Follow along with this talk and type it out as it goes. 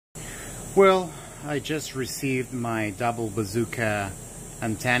Well, I just received my double bazooka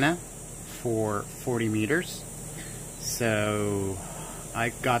antenna for 40 meters. So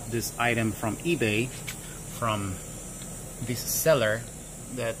I got this item from eBay from this seller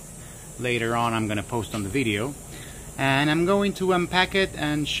that later on I'm gonna post on the video, and I'm going to unpack it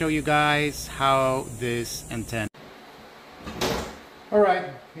and show you guys how this antenna. Alright,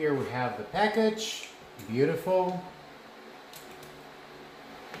 here we have the package. Beautiful.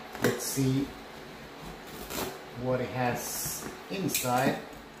 Let's see what it has inside.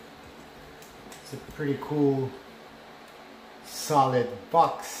 It's a pretty cool solid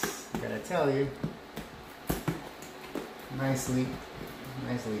box, gotta tell you. Nicely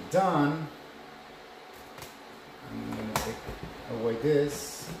done. I'm gonna take away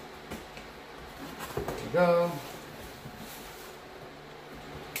this. There we go.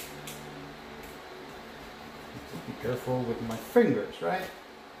 Be careful with my fingers, right?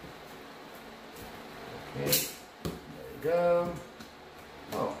 Okay, there we go.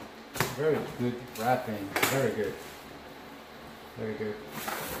 Oh, very good wrapping, very good. Very good.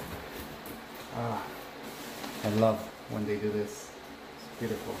 Ah, I love when they do this. It's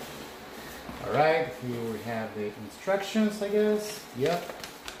beautiful. Alright, here we have the instructions, I guess. Yep.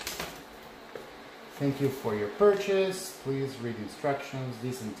 Thank you for your purchase. Please read the instructions.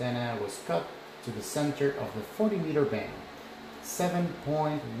 This antenna was cut to the center of the 40-meter band,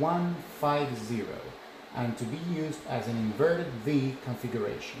 7.150, and to be used as an inverted V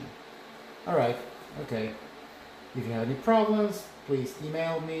configuration. Alright, okay. If you have any problems, please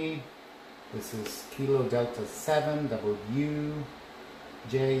email me. This is Kilo Delta 7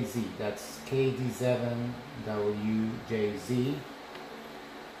 WJZ. That's KD7 WJZ.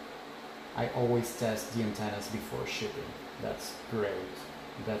 I always test the antennas before shipping. That's great.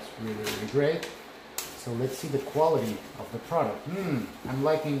 That's really great. So let's see the quality of the product. I'm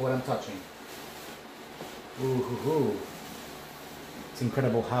liking what I'm touching. Ooh. It's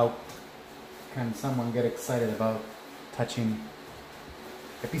incredible how can someone get excited about touching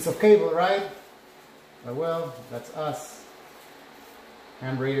a piece of cable, right? Well, that's us.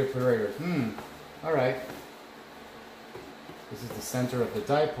 Ham radio operators. Alright. This is the center of the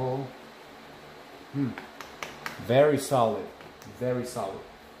dipole. Very solid. Very solid.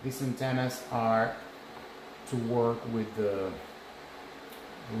 These antennas are to work with the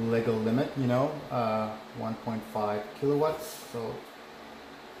legal limit, you know, 1.5 kilowatts. So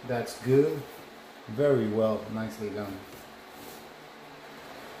that's good. Very well, nicely done.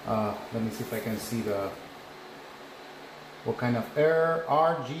 Let me see if I can see what kind of error.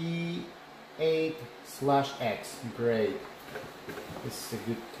 RG8/X. Great. This is a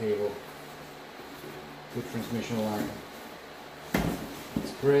good cable. Good transmission line.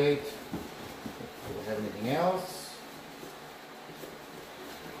 It's great. Do we have anything else?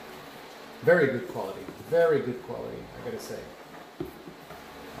 Very good quality. Very good quality, I gotta say.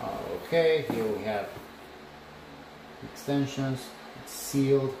 Okay, here we have extensions. It's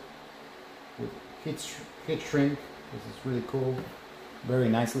sealed with heat shrink. This is really cool. Very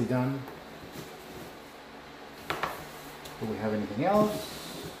nicely done. Do we have anything else?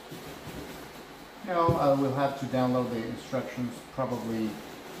 No, we'll have to download the instructions probably.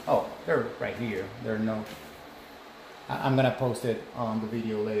 Oh, they're right here. They're no. I'm gonna post it on the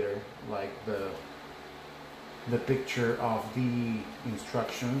video later, like the picture of the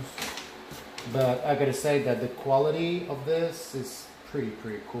instructions. But I gotta say that the quality of this is pretty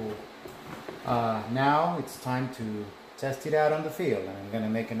cool. Now it's time to test it out on the field, and I'm gonna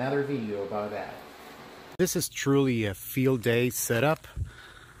make another video about that. This is truly a field day setup.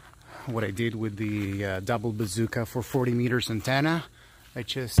 What I did with the double bazooka for 40 meters antenna.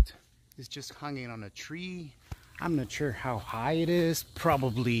 It's just hanging on a tree. I'm not sure how high it is.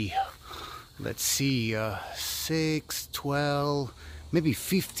 Probably, let's see, 6, 12, maybe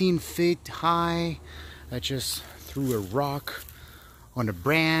 15 feet high. I just threw a rock on a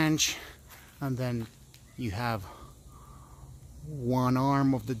branch, and then you have one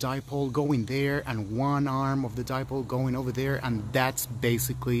arm of the dipole going there and one arm of the dipole going over there, and that's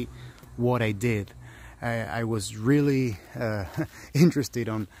basically what I did. I was really interested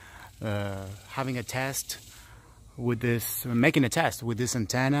on having a test with this, making a test with this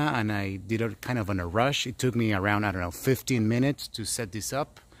antenna, and I did it kind of in a rush. It took me around, I don't know, 15 minutes to set this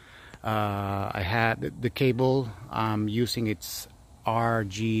up. I had the cable. I'm using its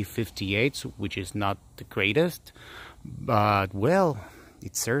RG58, which is not the greatest, but well,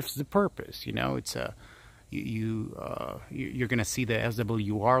 it serves the purpose. You know, it's a you're gonna see the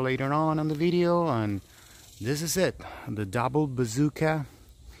SWR later on the video, and this is it, the double bazooka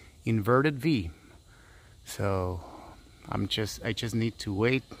inverted V. So I just need to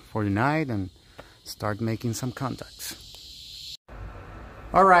wait for the night and start making some contacts.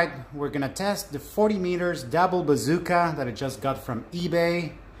 All right, we're gonna test the 40 meters double bazooka that I just got from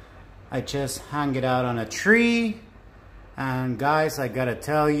eBay. I just hung it out on a tree, and guys, I gotta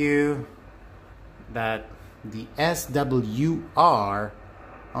tell you that the SWR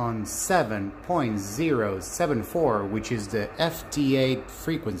on 7.074, which is the FT8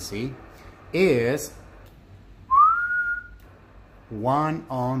 frequency, is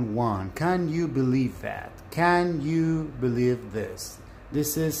 1-on-1. Can you believe that? Can you believe this?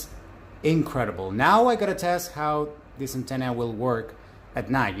 This is incredible. Now I gotta test how this antenna will work at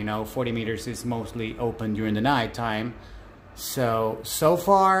night. You know, 40 meters is mostly open during the night time. So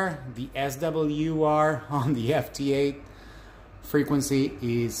far the SWR on the FT8 frequency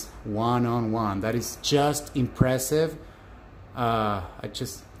is 1-on-1. That is just impressive. I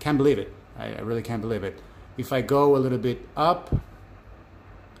just can't believe it. I really can't believe it. If I go a little bit up,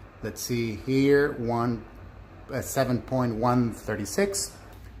 let's see here, 7.136.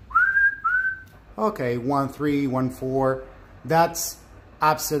 Okay, 1.314. That's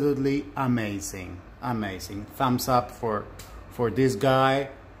absolutely amazing. Amazing. Thumbs up for this guy.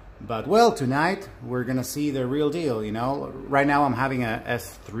 But well, tonight we're gonna see the real deal, you know. Right now I'm having a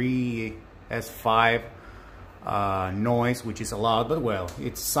S3, S5 noise, which is a lot, but well,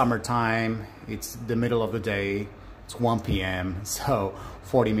 it's summertime, it's the middle of the day, it's 1 p.m, so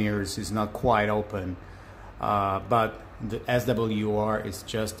 40 meters is not quite open. But the SWR is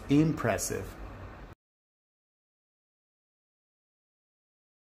just impressive.